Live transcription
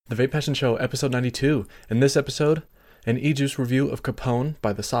The Vape Passion Show, episode 92. In this episode, an e-juice review of Capone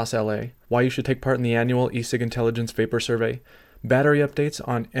by the Sauce LA, why you should take part in the annual eSig Intelligence Vapor Survey, battery updates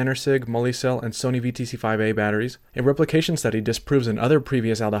on Enersig, Molicel, and Sony VTC5A batteries, a replication study disproves another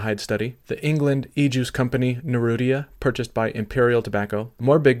previous aldehyde study, the England e-juice company Nerudia, purchased by Imperial Tobacco,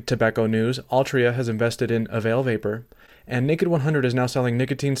 more big tobacco news, Altria has invested in Avail Vapor, and Naked 100 is now selling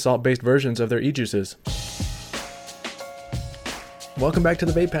nicotine salt-based versions of their e-juices. Welcome back to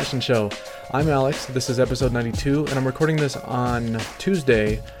the Vape Passion Show. I'm Alex, this is episode 92, and I'm recording this on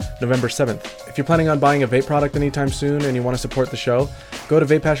Tuesday, November 7th. If you're planning on buying a vape product anytime soon and you want to support the show, go to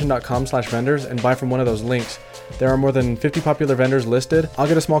vapepassion.com/vendors and buy from one of those links. There are more than 50 popular vendors listed. I'll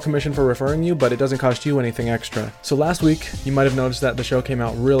get a small commission for referring you, but it doesn't cost you anything extra. So last week, you might have noticed that the show came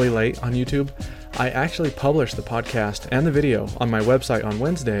out really late on YouTube. I actually published the podcast and the video on my website on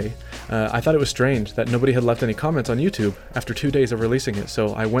Wednesday. I thought it was strange that nobody had left any comments on YouTube after 2 days of releasing it,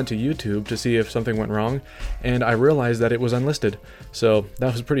 so I went to YouTube to see if something went wrong, and I realized that it was unlisted. So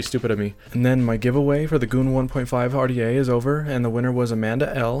that was pretty stupid of me. And then my giveaway for the Goon 1.5 RDA is over, and the winner was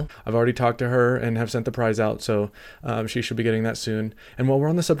Amanda L. I've already talked to her and have sent the prize out, so she should be getting that soon. And while we're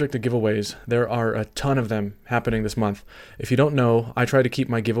on the subject of giveaways, there are a ton of them happening this month. If you don't know, I try to keep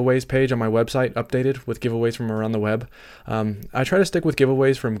my giveaways page on my website updated with giveaways from around the web. I try to stick with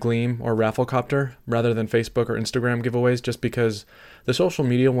giveaways from Gleam or Rafflecopter rather than Facebook or Instagram giveaways, just because the social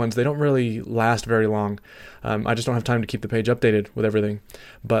media ones, they don't really last very long. I just don't have time to keep the page updated with everything.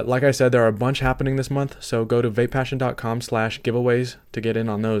 But like I said, there are a bunch happening this month, so go to vapepassion.com/giveaways to get in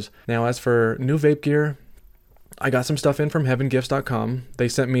on those. Now, as for new vape gear, I got some stuff in from heavengifts.com. They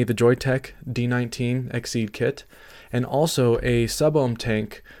sent me the Joytech D19 Exceed kit, and also a sub-ohm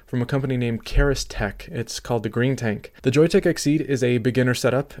tank from a company named Keris Tech. It's called the Green Tank. The Joytech Exceed is a beginner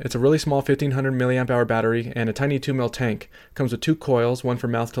setup. It's a really small 1500 milliamp hour battery and a tiny 2 mil tank. Comes with 2 coils, one for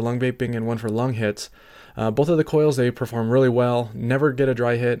mouth to lung vaping and one for lung hits. Both of the coils, they perform really well, never get a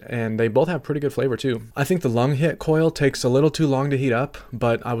dry hit, and they both have pretty good flavor too. I think the lung hit coil takes a little too long to heat up,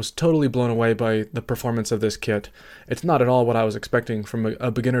 but I was totally blown away by the performance of this kit. It's not at all what I was expecting from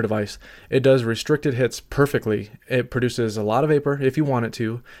a beginner device. It does restricted hits perfectly. It produces a lot of vapor if you want it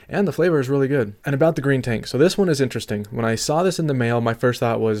to, and the flavor is really good. And about the Green Tank, so this one is interesting. When I saw this in the mail, my first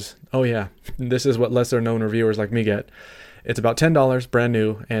thought was, oh yeah, this is what lesser known reviewers like me get. It's about $10, brand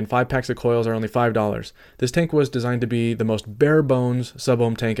new, and 5 packs of coils are only $5. This tank was designed to be the most bare bones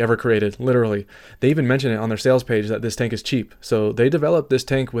sub-ohm tank ever created, literally. They even mention it on their sales page that this tank is cheap, so they developed this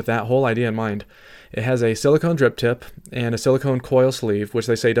tank with that whole idea in mind. It has a silicone drip tip and a silicone coil sleeve, which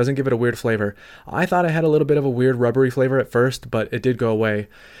they say doesn't give it a weird flavor. I thought it had a little bit of a weird rubbery flavor at first, but it did go away.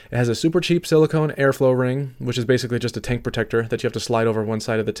 It has a super cheap silicone airflow ring, which is basically just a tank protector that you have to slide over one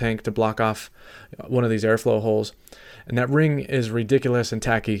side of the tank to block off one of these airflow holes. And that ring is ridiculous and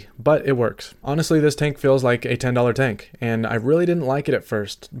tacky, but it works. Honestly, this tank feels like a $10 tank, and I really didn't like it at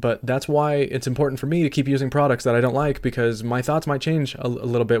first, but that's why it's important for me to keep using products that I don't like, because my thoughts might change a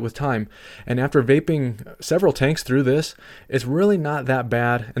little bit with time. And after vaping several tanks through this, it's really not that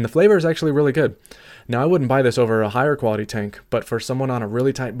bad, and the flavor is actually really good. Now, I wouldn't buy this over a higher quality tank, but for someone on a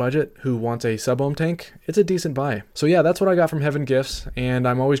really tight budget who wants a sub-ohm tank, it's a decent buy. So yeah, that's what I got from Heaven Gifts, and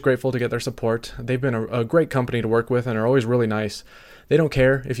I'm always grateful to get their support. They've been a great company to work with and are always really nice. They don't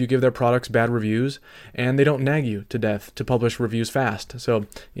care if you give their products bad reviews, and they don't nag you to death to publish reviews fast. So,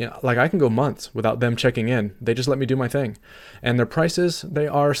 like I can go months without them checking in. They just let me do my thing. And their prices, they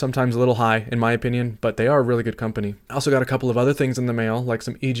are sometimes a little high in my opinion, but they are a really good company. I also got a couple of other things in the mail, like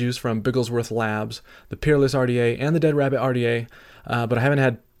some e-juice from Bigglesworth Labs, the Peerless RDA, and the Dead Rabbit RDA, but I haven't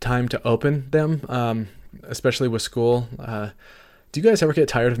had time to open them, especially with school. Do you guys ever get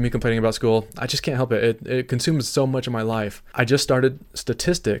tired of me complaining about school? I just can't help it. It consumes so much of my life. I just started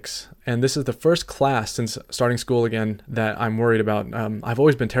statistics, and this is the first class since starting school again that I'm worried about. I've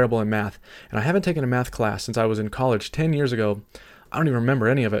always been terrible in math, and I haven't taken a math class since I was in college 10 years ago. I don't even remember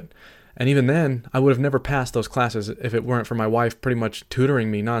any of it. And even then, I would have never passed those classes if it weren't for my wife pretty much tutoring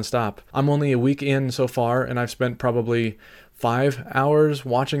me nonstop. I'm only a week in so far, and I've spent probably 5 hours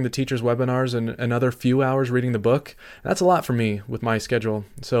watching the teacher's webinars and another few hours reading the book. That's a lot for me with my schedule.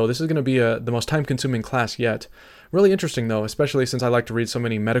 So this is going to be the most time-consuming class yet. Really interesting though, especially since I like to read so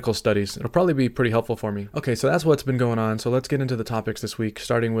many medical studies. It'll probably be pretty helpful for me. Okay, so that's what's been going on. So let's get into the topics this week,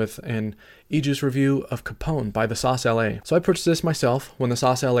 starting with an e-juice review of Capone by the Sauce LA. So I purchased this myself when the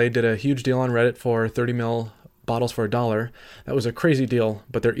Sauce LA did a huge deal on Reddit for 30 mil bottles for $1. That was a crazy deal,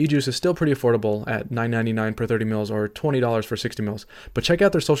 but their e-juice is still pretty affordable at $9.99 per 30 mils or $20 for 60 mils. But check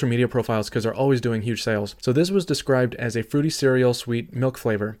out their social media profiles because they're always doing huge sales. So this was described as a fruity cereal sweet milk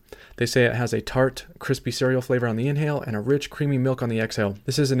flavor. They say it has a tart, crispy cereal flavor on the inhale and a rich, creamy milk on the exhale.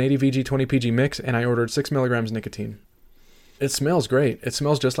 This is an 80 VG 20 PG mix, and I ordered 6 milligrams nicotine. It smells great. It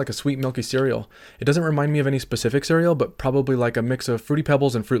smells just like a sweet milky cereal. It doesn't remind me of any specific cereal, but probably like a mix of Fruity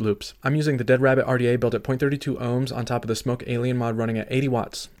Pebbles and Fruit Loops. I'm using the Dead Rabbit RDA built at 0.32 ohms on top of the Smoke Alien mod running at 80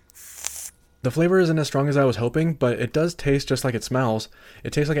 watts. The flavor isn't as strong as I was hoping, but it does taste just like it smells.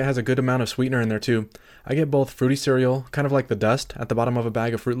 It tastes like it has a good amount of sweetener in there too. I get both fruity cereal, kind of like the dust at the bottom of a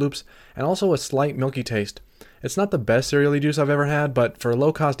bag of Fruit Loops, and also a slight milky taste. It's not the best cereal e-juice I've ever had, but for a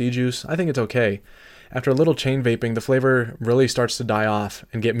low-cost e-juice, I think it's okay. After a little chain vaping, the flavor really starts to die off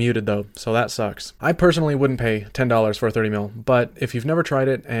and get muted though, so that sucks. I personally wouldn't pay $10 for a 30 mil, but if you've never tried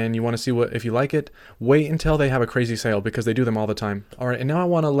it and you want to see if you like it, wait until they have a crazy sale because they do them all the time. Alright, and now I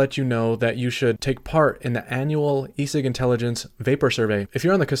want to let you know that you should take part in the annual eSig Intelligence Vapor Survey. If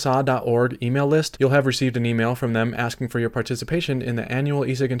you're on the CASA.org email list, you'll have received an email from them asking for your participation in the annual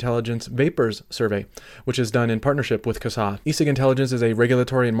eSig Intelligence Vapers Survey, which is done in partnership with CASA. eSig Intelligence is a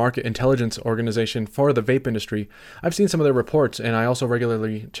regulatory and market intelligence organization for the vape industry. I've seen some of their reports, and I also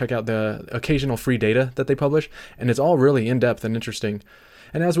regularly check out the occasional free data that they publish, and it's all really in-depth and interesting.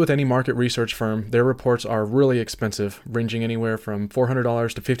 And as with any market research firm, their reports are really expensive, ranging anywhere from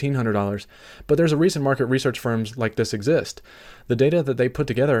 $400 to $1,500. But there's a reason market research firms like this exist. The data that they put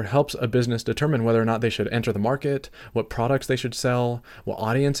together helps a business determine whether or not they should enter the market, what products they should sell, what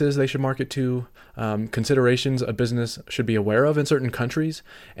audiences they should market to, considerations a business should be aware of in certain countries,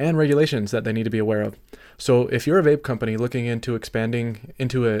 and regulations that they need to be aware of. So if you're a vape company looking into expanding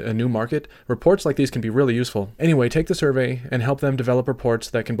into a new market, reports like these can be really useful. Anyway, take the survey and help them develop reports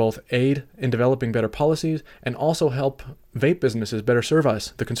that can both aid in developing better policies and also help vape businesses better serve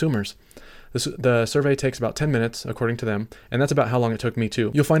us, the consumers. The survey takes about 10 minutes, according to them, and that's about how long it took me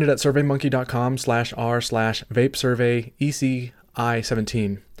too. You'll find it at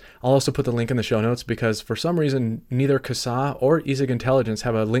surveymonkey.com/r/vapesurveyeci17. I'll also put the link in the show notes because for some reason, neither CASA or eSig Intelligence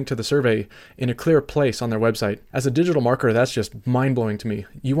have a link to the survey in a clear place on their website. As a digital marketer, that's just mind-blowing to me.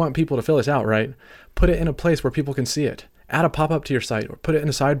 You want people to fill this out, right? Put it in a place where people can see it. Add a pop-up to your site or put it in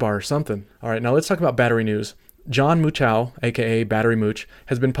a sidebar or something. All right, now let's talk about battery news. John Muchow, aka Battery Mooch,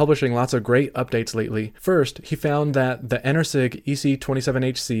 has been publishing lots of great updates lately. First, he found that the Enersig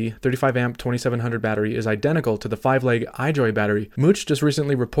EC27HC 35A 2700 battery is identical to the 5-leg iJoy battery. Mooch just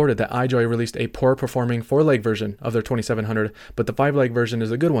recently reported that iJoy released a poor-performing 4-leg version of their 2700, but the 5-leg version is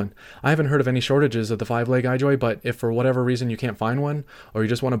a good one. I haven't heard of any shortages of the 5-leg iJoy, but if for whatever reason you can't find one, or you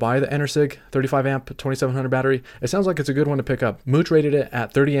just want to buy the Enersig 35A 2700 battery, it sounds like it's a good one to pick up. Mooch rated it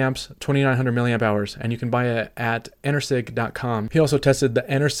at 30 amps, 2900 milliamp hours, and you can buy it at enersig.com. He also tested the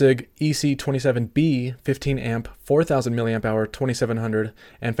Enersig EC27B 15 amp 4000 milliamp hour 2700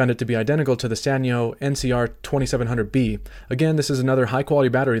 and found it to be identical to the Sanyo NCR 2700B. Again, this is another high quality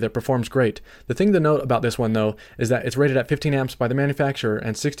battery that performs great. The thing to note about this one though is that it's rated at 15 amps by the manufacturer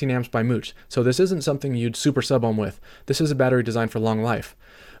and 16 amps by Mooch, so this isn't something you'd super sub on with. This is a battery designed for long life.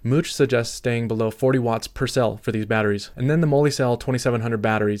 Mooch suggests staying below 40 watts per cell for these batteries. And then the Molicel 2700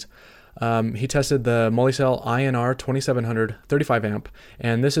 batteries. He tested the Molicel INR 2700 35 amp,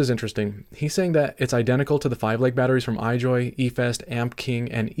 and this is interesting. He's saying that it's identical to the 5-leg batteries from iJoy, eFest, Amp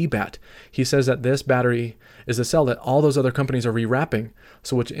King, and eBat. He says that this battery is a cell that all those other companies are rewrapping.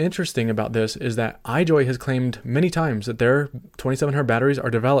 So what's interesting about this is that iJoy has claimed many times that their 2700 batteries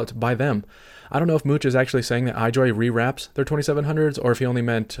are developed by them. I don't know if Mooch is actually saying that iJoy rewraps their 2700s or if he only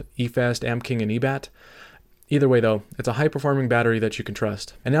meant eFest, Amp King, and eBat. Either way though, it's a high-performing battery that you can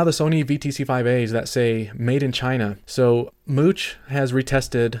trust. And now the Sony VTC5As that say made in China. So Mooch has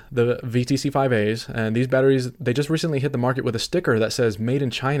retested the VTC5As, and these batteries, they just recently hit the market with a sticker that says made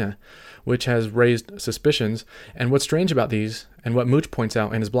in China, which has raised suspicions. And what's strange about these, and what Mooch points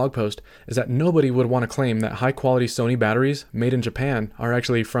out in his blog post, is that nobody would want to claim that high-quality Sony batteries made in Japan are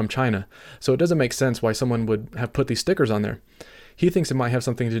actually from China. So it doesn't make sense why someone would have put these stickers on there. He thinks it might have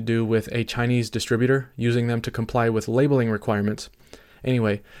something to do with a Chinese distributor using them to comply with labeling requirements.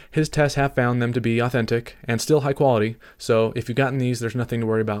 Anyway, his tests have found them to be authentic and still high quality, so if you've gotten these, there's nothing to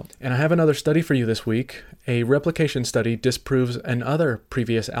worry about. And I have another study for you this week. A replication study disproves another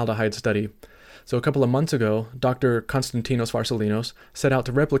previous aldehyde study. So a couple of months ago, Dr. Konstantinos Varsalinos set out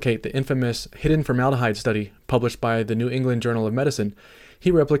to replicate the infamous hidden formaldehyde study published by the New England Journal of Medicine.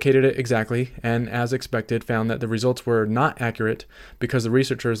 He replicated it exactly, and as expected, found that the results were not accurate because the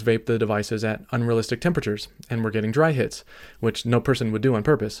researchers vaped the devices at unrealistic temperatures and were getting dry hits, which no person would do on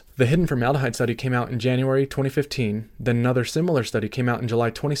purpose. The hidden formaldehyde study came out in January 2015, then another similar study came out in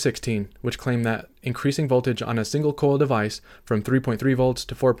July 2016, which claimed that increasing voltage on a single coil device from 3.3 volts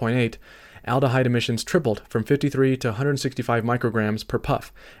to 4.8, aldehyde emissions tripled from 53 to 165 micrograms per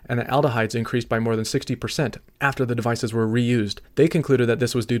puff, and the aldehydes increased by more than 60% after the devices were reused. They concluded that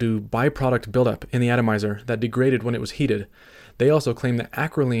this was due to byproduct buildup in the atomizer that degraded when it was heated. They also claim that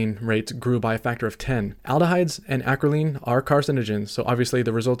acrolein rates grew by a factor of 10. Aldehydes and acrolein are carcinogens, so obviously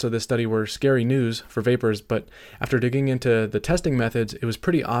the results of this study were scary news for vapers, but after digging into the testing methods, it was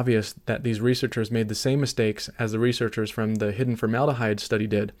pretty obvious that these researchers made the same mistakes as the researchers from the hidden formaldehyde study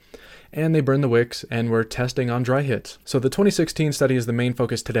did, and they burned the wicks and were testing on dry hits. So the 2016 study is the main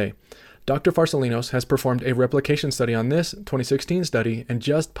focus today. Dr. Farsalinos has performed a replication study on this 2016 study and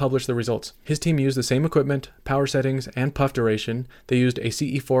just published the results. His team used the same equipment, power settings, and puff duration. They used a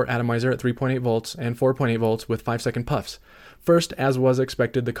CE4 atomizer at 3.8 volts and 4.8 volts with 5-second puffs. First, as was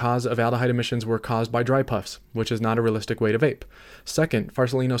expected, the cause of aldehyde emissions were caused by dry puffs, which is not a realistic way to vape. Second,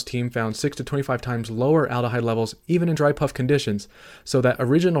 Farsalinos' team found 6 to 25 times lower aldehyde levels even in dry puff conditions, so that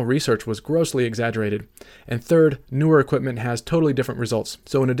original research was grossly exaggerated. And third, newer equipment has totally different results.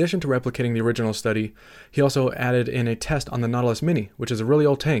 So in addition to replicating the original study, he also added in a test on the Nautilus Mini, which is a really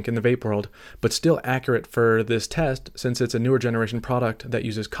old tank in the vape world, but still accurate for this test since it's a newer generation product that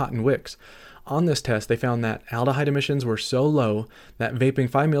uses cotton wicks. On this test, they found that aldehyde emissions were so low that vaping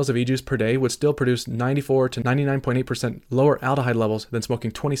 5 mils of e-juice per day would still produce 94 to 99.8% lower aldehyde levels than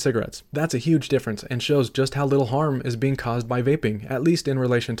smoking 20 cigarettes. That's a huge difference and shows just how little harm is being caused by vaping, at least in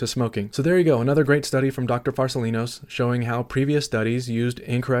relation to smoking. So there you go, another great study from Dr. Farsalinos showing how previous studies used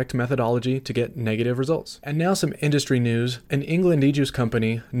incorrect methodology to get negative results. And now some industry news. An England e-juice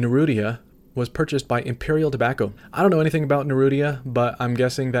company, Nerudia, was purchased by Imperial Tobacco. I don't know anything about Nerudia, but I'm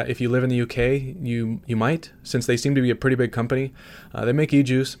guessing that if you live in the UK, you might, since they seem to be a pretty big company. They make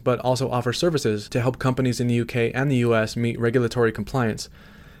e-juice, but also offer services to help companies in the UK and the US meet regulatory compliance.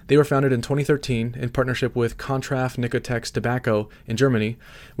 They were founded in 2013 in partnership with Contraf Nicotex Tobacco in Germany,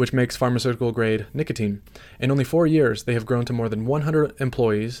 which makes pharmaceutical-grade nicotine. In only 4 years, they have grown to more than 100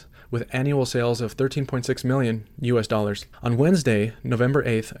 employees, with annual sales of $13.6 million US. On Wednesday, November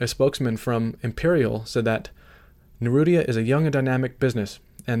 8th, a spokesman from Imperial said that Nerudia is a young and dynamic business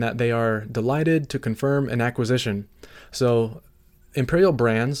and that they are delighted to confirm an acquisition. So Imperial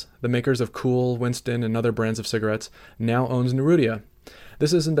Brands, the makers of Kool, Winston, and other brands of cigarettes, now owns Nerudia.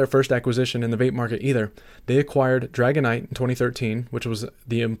 This isn't their first acquisition in the vape market either. They acquired Dragonite in 2013, which was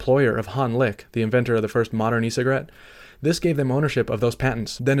the employer of Han Lick, the inventor of the first modern e-cigarette. This gave them ownership of those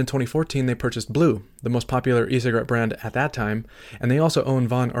patents. Then in 2014, they purchased Blue, the most popular e-cigarette brand at that time, and they also own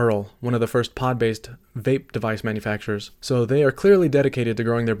Von Earl, one of the first pod-based vape device manufacturers. So they are clearly dedicated to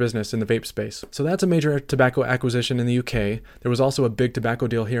growing their business in the vape space. So that's a major tobacco acquisition in the UK. There was also a big tobacco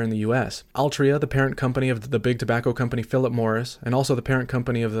deal here in the US. Altria, the parent company of the big tobacco company Philip Morris, and also the parent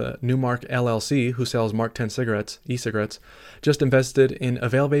company of the Newmark LLC, who sells Mark 10 cigarettes, e-cigarettes, just invested in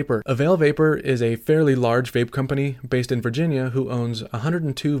Avail Vapor. Avail Vapor is a fairly large vape company based in Virginia who owns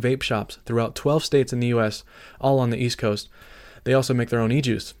 102 vape shops throughout 12 states in the US, all on the East Coast. They also make their own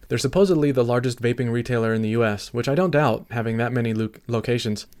e-juice. They're supposedly the largest vaping retailer in the US, which I don't doubt, having that many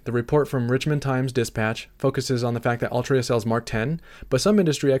locations. The report from Richmond Times-Dispatch focuses on the fact that Altria sells Mark 10, but some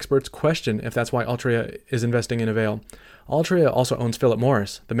industry experts question if that's why Altria is investing in Avail. Altria also owns Philip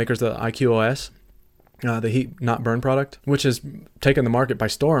Morris, the makers of the IQOS, the heat not burn product, which has taken the market by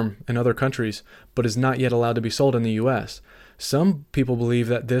storm in other countries, but is not yet allowed to be sold in the US. Some people believe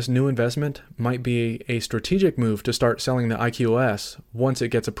that this new investment might be a strategic move to start selling the IQOS once it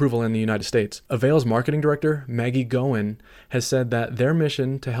gets approval in the United States. Avail's marketing director, Maggie Gowen, has said that their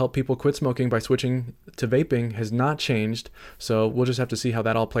mission to help people quit smoking by switching to vaping has not changed, so we'll just have to see how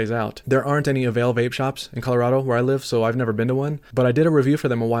that all plays out. There aren't any Avail vape shops in Colorado where I live, so I've never been to one, but I did a review for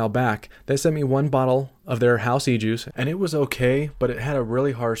them a while back. They sent me one bottle of their house e-juice, and it was okay, but it had a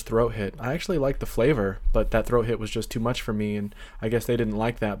really harsh throat hit. I actually liked the flavor, but that throat hit was just too much for me, and I guess they didn't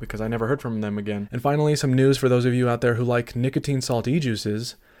like that because I never heard from them again. And finally, some news for those of you out there who like nicotine salt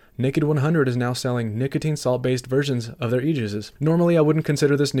e-juices. Naked 100 is now selling nicotine salt-based versions of their e-juices. Normally, I wouldn't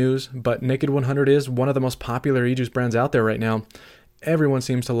consider this news, but Naked 100 is one of the most popular e-juice brands out there right now. Everyone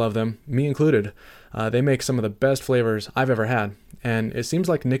seems to love them, me included. They make some of the best flavors I've ever had. And it seems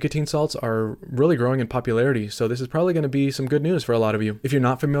like nicotine salts are really growing in popularity, so this is probably going to be some good news for a lot of you. If you're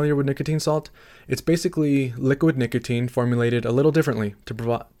not familiar with nicotine salt, it's basically liquid nicotine formulated a little differently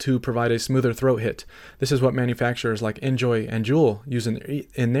to provide a smoother throat hit. This is what manufacturers like Enjoy and Juul use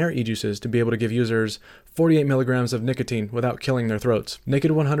in their e-juices to be able to give users 48 milligrams of nicotine without killing their throats.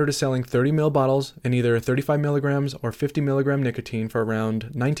 Naked 100 is selling 30 ml bottles in either 35 milligrams or 50 milligram nicotine for around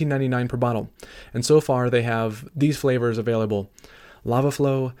 $19.99 per bottle. And so far they have these flavors available: Lava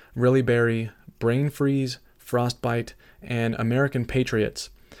Flow, Really Berry, Brain Freeze, Frostbite, and American Patriots.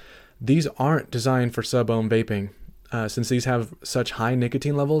 These aren't designed for sub-ohm vaping. Since these have such high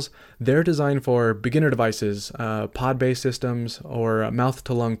nicotine levels, they're designed for beginner devices, pod-based systems, or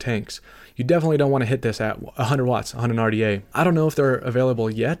mouth-to-lung tanks. You definitely don't want to hit this at 100 watts on an RDA. I don't know if they're available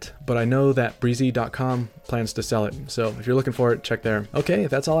yet, but I know that Breezy.com plans to sell it. So if you're looking for it, check there. Okay,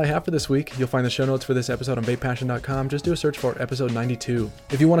 that's all I have for this week. You'll find the show notes for this episode on vapepassion.com. Just do a search for episode 92.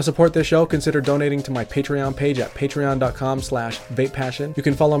 If you want to support this show, consider donating to my Patreon page at patreon.com/vapepassion. You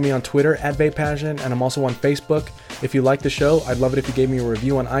can follow me on Twitter at vapepassion, and I'm also on Facebook. If you like the show, I'd love it if you gave me a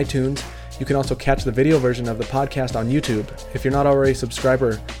review on iTunes. You can also catch the video version of the podcast on YouTube. If you're not already a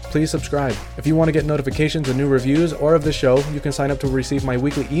subscriber, please subscribe. If you want to get notifications of new reviews or of the show, you can sign up to receive my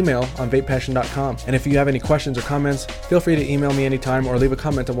weekly email on vapepassion.com. And if you have any questions or comments, feel free to email me anytime or leave a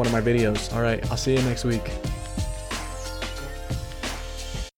comment on one of my videos. All right, I'll see you next week.